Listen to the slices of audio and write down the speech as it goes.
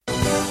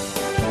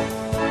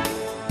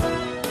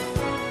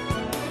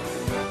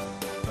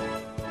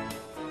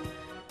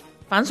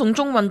反送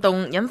中運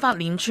動引發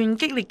連串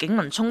激烈警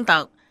民衝突。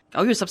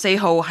9月14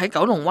號喺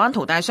九龍灣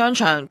淘大商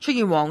場出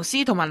現黃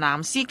絲同埋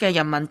藍絲嘅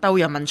人民鬥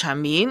人民場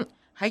面。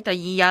喺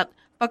第二日，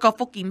北角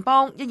福建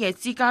幫一夜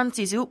之間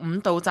至少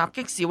5度襲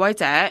擊示威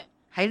者。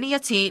喺呢一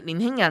次，年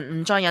輕人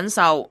唔再忍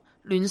受，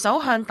聯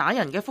手向打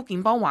人嘅福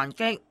建幫還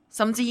擊，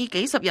甚至以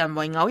幾十人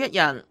圍毆一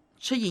人，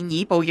出現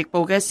以暴易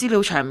暴嘅私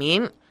了場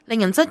面，令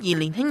人質疑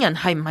年輕人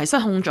係唔係失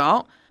控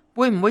咗，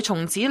會唔會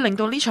從此令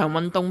到呢場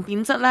運動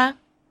變質呢？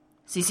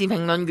時事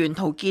評論員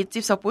陶傑接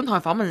受本台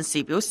訪問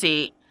時表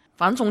示，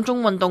反送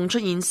中運動出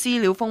現私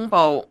了風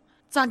暴，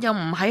責任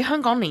唔喺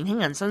香港年輕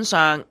人身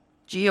上，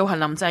主要係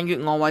林鄭月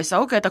娥為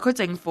首嘅特區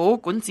政府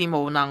管治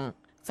無能、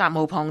責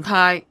無旁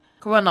貸。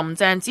佢話林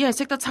鄭只係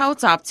識得抄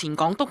襲前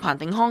港督彭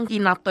定康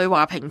建立對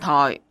話平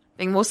台，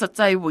並冇實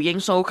際回應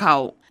訴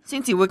求，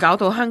先至會搞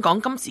到香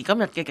港今時今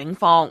日嘅境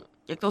況。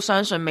亦都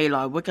相信未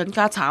來會更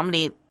加慘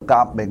烈。革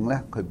命呢，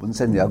佢本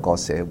身有一個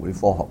社會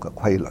科學嘅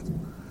規律，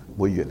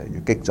會越嚟越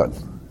激進，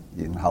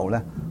然後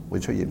呢會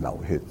出現流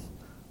血，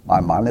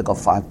慢慢呢個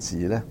法治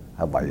呢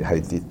係維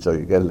繫秩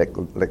序嘅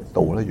力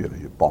度呢越嚟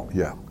越薄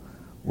弱，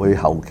會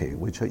後期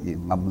會出現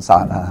暗殺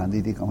啊呢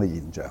啲咁嘅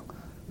現象。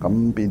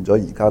咁變咗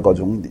而家嗰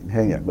種年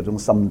輕人嗰種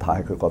心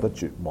態，佢覺得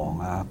絕望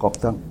啊，覺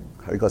得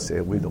喺個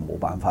社會度冇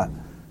辦法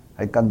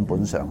喺根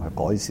本上去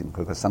改善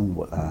佢嘅生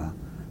活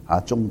啊！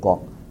中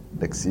國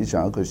歷史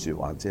上一句説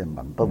話，即係民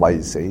不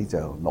畏死，就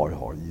奈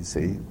何以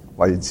死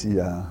畏之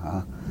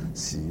啊！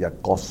時日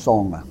割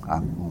桑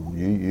啊！吾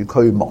與與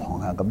俱亡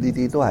啊！咁呢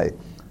啲都係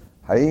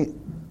喺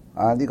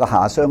呢個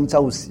夏商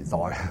周時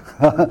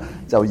代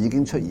就已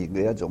經出現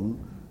嘅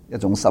一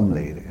種心理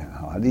嚟嘅，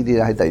係嘛？呢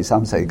啲喺第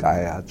三世界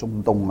啊、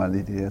中東啊呢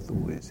啲咧都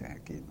會成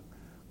日見。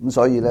咁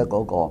所以咧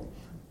嗰個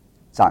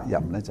責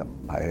任咧就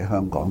唔係喺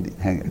香港年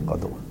輕人嗰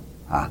度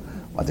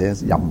或者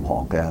任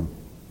何嘅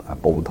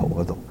暴徒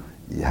嗰度，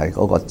而係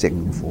嗰個政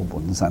府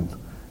本身，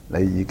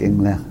你已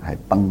經咧係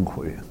崩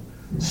潰，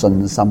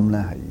信心咧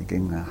係已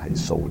經咧係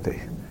掃地，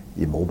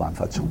而冇辦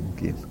法重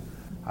建。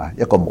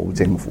一個冇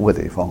政府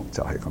嘅地方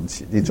就係咁，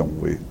遲啲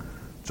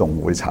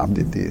仲會慘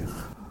烈啲。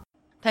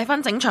睇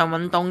翻整場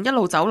運動一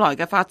路走來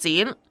嘅發展，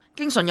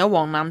經常有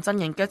黃藍陣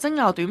營嘅爭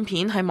拗短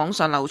片喺網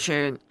上流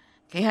傳。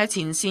企喺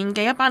前線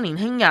嘅一班年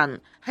輕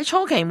人喺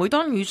初期，每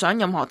當遇上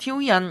任何挑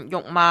釁、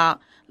辱罵，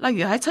例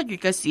如喺7月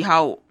嘅時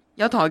候，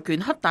有跆拳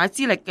黑帶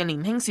之力嘅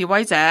年輕示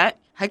威者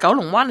喺九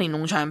龍灣連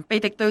儂牆被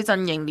敵對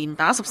陣營連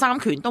打13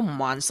拳都唔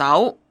還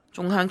手，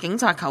仲向警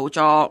察求助。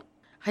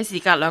喺事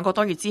隔2個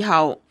多月之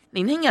後，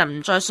年輕人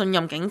唔再信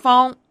任警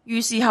方，遇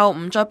事後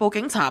唔再報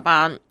警查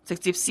辦，直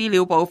接私了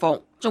報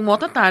復，仲獲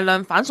得大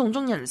量反送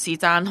中人士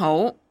讚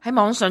好。喺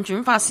網上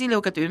轉發私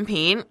了嘅短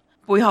片，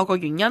背後個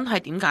原因係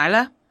點解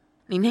呢？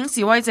年輕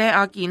示威者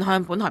阿健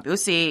向本台表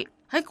示，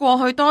喺過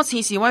去多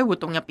次示威活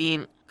動入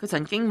邊，佢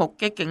曾經目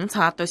擊警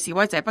察對示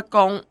威者不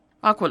公，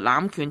包括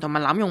濫權同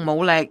埋濫用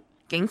武力，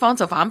警方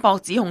就反駁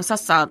指控失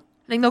實，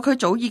令到佢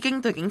早已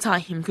經對警察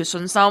欠缺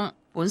信心，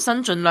本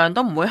身盡量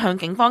都唔會向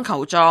警方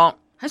求助。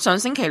喺上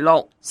星期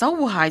6，守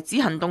護孩子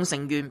行動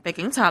成員被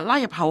警察拉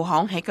入後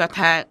巷起腳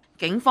踢，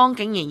警方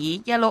竟然以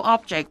yellow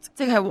object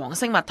即係黃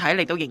色物體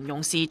嚟到形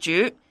容事主，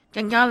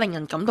更加令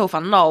人感到憤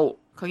怒。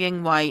佢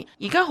認為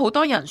而家好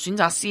多人選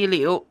擇私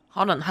了，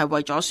可能係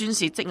為咗宣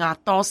泄積壓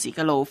多時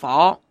嘅怒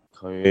火。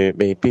佢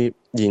未必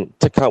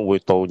即刻會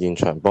到現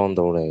場幫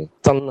到你，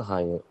真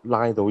係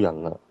拉到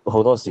人啦，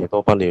好多時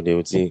都不了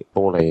了之，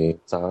報嚟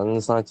盞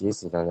嘥自己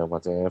時間，又或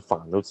者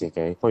煩到自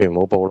己，不如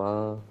唔好報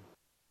啦。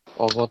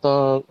我覺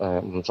得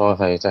唔再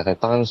係淨係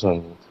單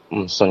純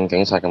唔信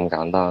警察咁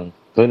簡單，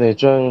佢哋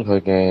將佢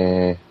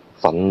嘅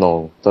憤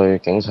怒，對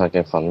警察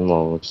嘅憤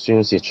怒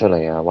宣泄出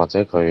嚟啊，或者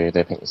佢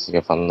哋平時嘅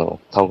憤怒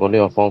透過呢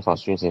個方法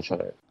宣泄出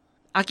嚟。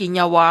阿健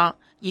又話，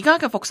而家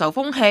嘅復仇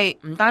風氣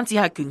唔單止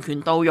係拳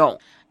拳到肉，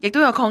亦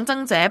都有抗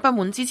爭者不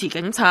滿支持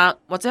警察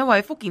或者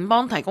為福建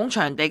幫提供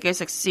場地嘅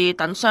食肆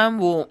等商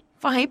戶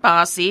發起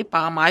罷市、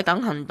罷買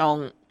等行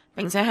動，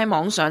並且喺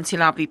網上設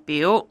立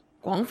列表，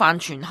廣泛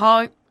傳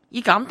開，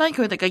以減低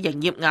佢哋嘅營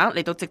業額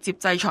嚟到直接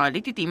制裁呢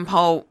啲店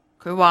鋪。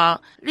佢話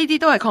呢啲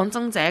都係抗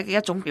爭者嘅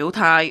一種表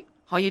態，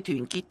可以團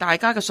結大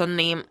家嘅信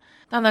念，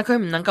但係佢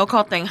唔能夠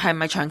確定係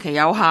咪長期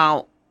有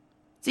效。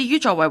至於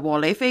作為和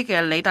理非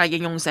嘅理大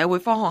應用社會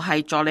科學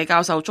系助理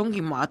教授鍾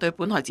劍華對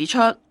本台指出，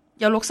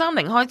由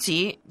630開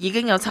始已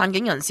經有撐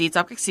警人士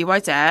襲擊示威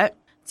者，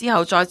之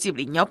後再接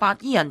連有白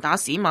衣人打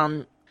市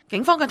民，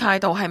警方嘅態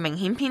度係明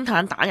顯偏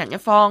袒打人一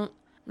方，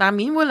難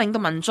免會令到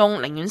民眾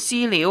寧願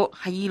私了，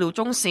係意料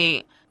中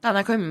事。但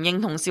係佢唔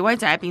認同示威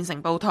者變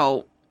成暴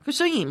徒，佢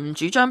雖然唔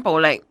主張暴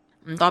力，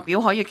唔代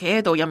表可以企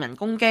喺度任人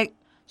攻擊，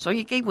所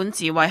以基本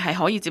自衛係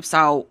可以接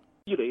受。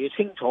越嚟越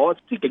清楚，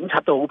啲警察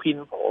都好偏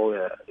頗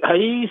嘅。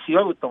喺示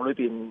威活動裏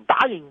邊打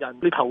完人，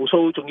你投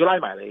訴仲要拉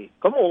埋你，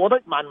咁我覺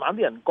得慢慢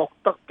啲人覺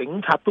得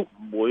警察都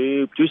唔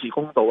會主持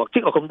公道啊！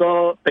積落咁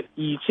多敵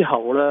意之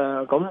後咧，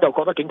咁又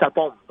覺得警察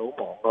幫唔到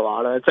忙嘅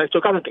話咧，再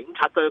加上警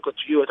察都係一個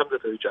主要嘅針對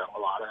對象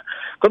嘅話咧，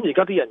咁而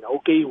家啲人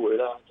有機會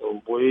啦，就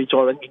會再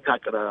揾警察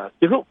㗎啦，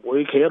亦都唔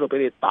會企喺度俾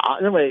你打，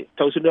因為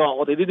就算你話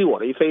我哋呢啲和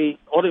理非，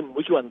我哋唔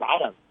會叫人打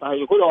人，但係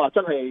如果你話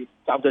真係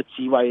站在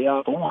自衛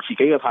啊、保護自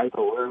己嘅態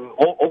度咧，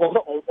我覺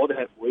得我哋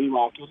係會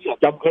話叫啲人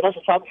任佢打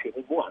13拳，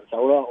你唔好還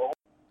手啦。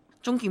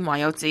鍾建華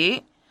又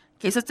指，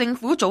其實政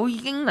府早已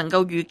經能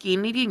夠預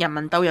見呢啲人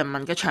民鬥人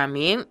民嘅場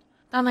面，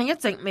但係一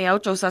直未有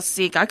做實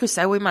事解決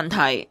社會問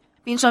題，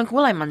變相鼓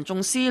勵民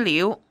眾私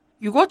了。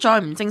如果再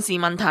唔正視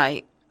問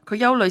題，佢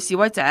憂慮示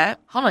威者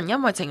可能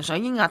因為情緒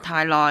抑壓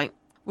太耐，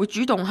會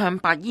主動向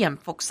白衣人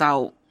復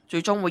仇，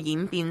最終會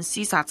演變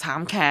屍殺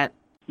慘劇。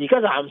而家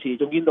暫時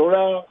仲見到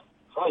啦，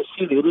所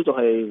謂私了都仲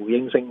係回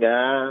應性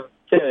嘅，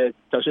即係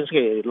就算星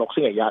期六、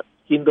星期日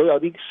見到有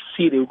啲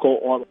私了個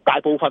案，大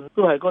部分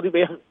都係嗰啲俾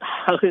人打，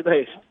佢都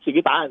係自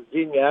己打人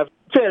先嘅。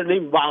即係你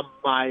唔話唔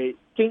埋，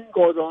經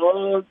過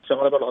咗上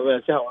個禮拜6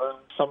日之後啦，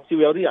甚至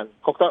會有啲人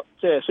覺得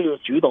即係需要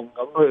主動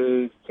咁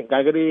去懲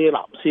戒嗰啲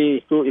藍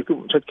絲，亦都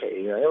唔出奇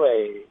嘅，因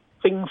為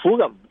政府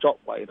嘅唔作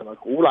為同埋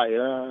鼓勵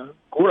啦，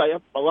鼓勵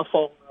某一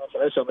方，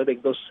實際上佢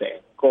令到成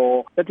個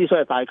一啲所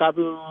謂大家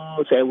都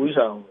社會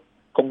上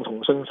共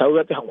同信守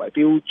嘅一啲行為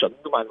標準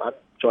都慢慢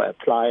再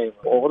apply。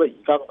我覺得而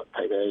家嘅問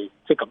題係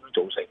即係咁樣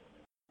造成。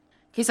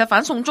其實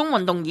反送中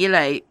運動以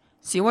嚟，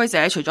示威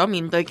者除咗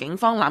面對警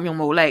方濫用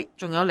武力，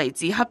仲有嚟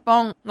自黑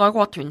幫、愛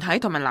國團體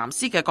同埋藍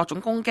絲嘅各種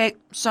攻擊，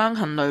傷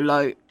痕累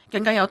累。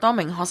更加有多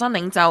名學生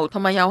領袖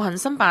同埋遊行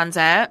申辦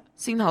者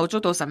先後遭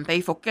到神秘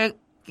伏擊，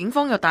警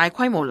方又大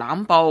規模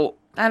濫捕，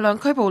大量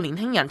拘捕年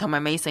輕人同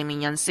埋未成年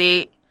人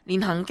士。連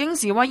行經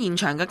示威現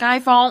場嘅街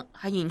坊，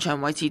喺現場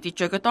維持秩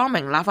序嘅多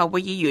名立法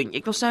會議員亦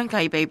都相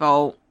繼被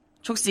捕，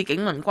促使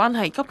警民關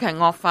係急劇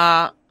惡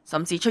化，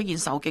甚至出現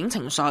仇警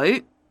情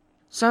緒。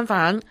相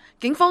反，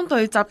警方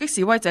對襲擊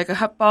示威者嘅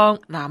黑幫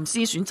藍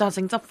絲選擇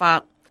性執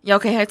法，尤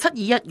其係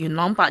721元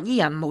朗白衣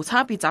人無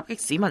差別襲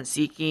擊市民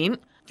事件，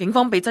警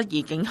方被質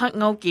疑警黑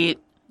勾結；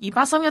而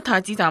831太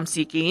子站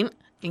事件，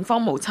警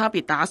方無差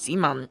別打市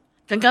民，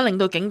更加令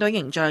到警隊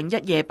形象一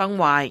夜崩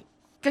壞。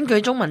根據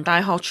中文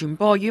大學傳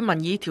播與民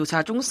意調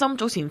查中心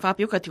早前發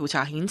表嘅調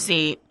查顯示，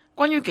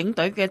關於警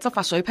隊嘅執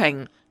法水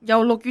平，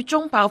由6月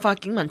中爆發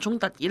警民衝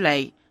突以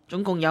嚟，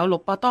總共有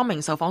600多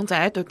名受訪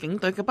者對警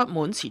隊嘅不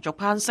滿持續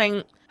攀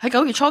升。喺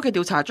9月初嘅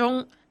調查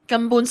中，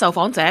近半受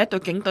訪者對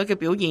警隊嘅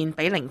表現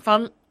俾0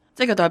分，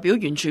即係代表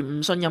完全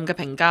唔信任嘅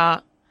評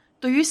價。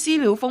對於私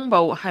了風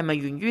暴係咪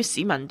源於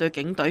市民對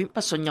警隊不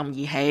信任而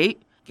起？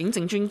警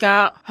政專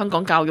家、香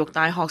港教育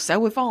大學社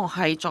會科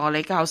學系助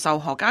理教授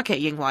何嘉琪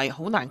認為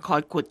好難概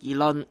括而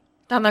論，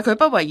但係佢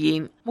不諱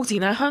言，目前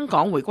係香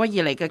港回歸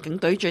以嚟嘅警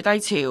隊最低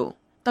潮，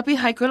特別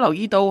係佢留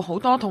意到好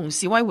多同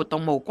示威活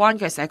動無關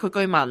嘅社區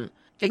居民，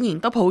竟然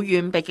都抱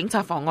怨被警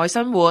察妨礙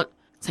生活，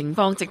情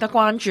況值得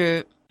關注。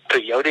譬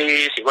如有啲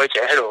示威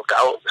者喺度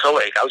所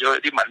謂搞咗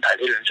啲問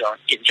題，理論上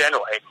in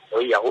general 係唔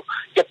會有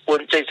一般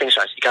即係正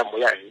常時間冇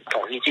人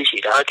同意支持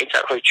㗎，警察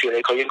去處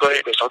理佢應該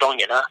理所當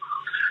然啦。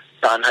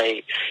但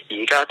係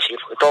而家似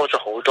乎多咗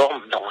好多唔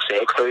同社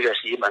區嘅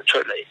市民出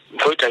嚟，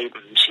佢哋唔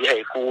似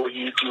係故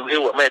意叫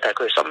囂或咩，但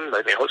係佢哋心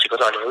裏面好似覺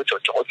得你好做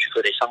阻住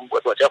佢哋生活，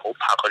或者好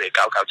怕佢哋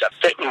搞震，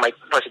即係唔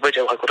係示威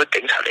者係覺得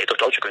警察嚟到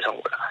阻住佢生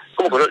活啦。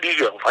咁我覺得呢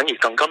樣反而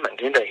更加明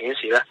顯地顯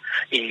示咧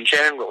 ，in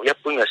general 一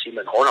般嘅市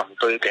民可能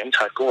對警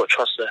察嗰個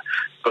trust 咧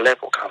個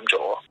level 減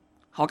咗。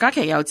何嘉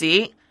琪又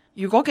指，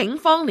如果警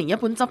方連一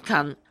般執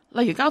勤，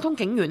例如交通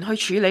警員去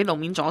處理路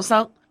面阻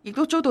塞，亦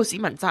都遭到市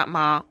民責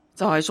罵，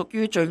就係屬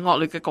於最惡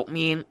劣嘅局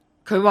面。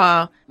佢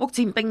話目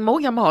前並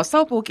冇任何修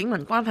補警民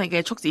關係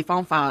嘅促使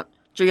方法，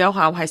最有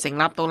效係成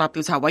立獨立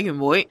調查委員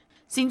會，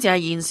先至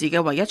係現時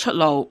嘅唯一出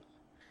路。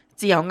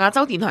自由亞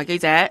洲電台記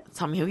者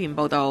陳曉賢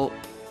報道。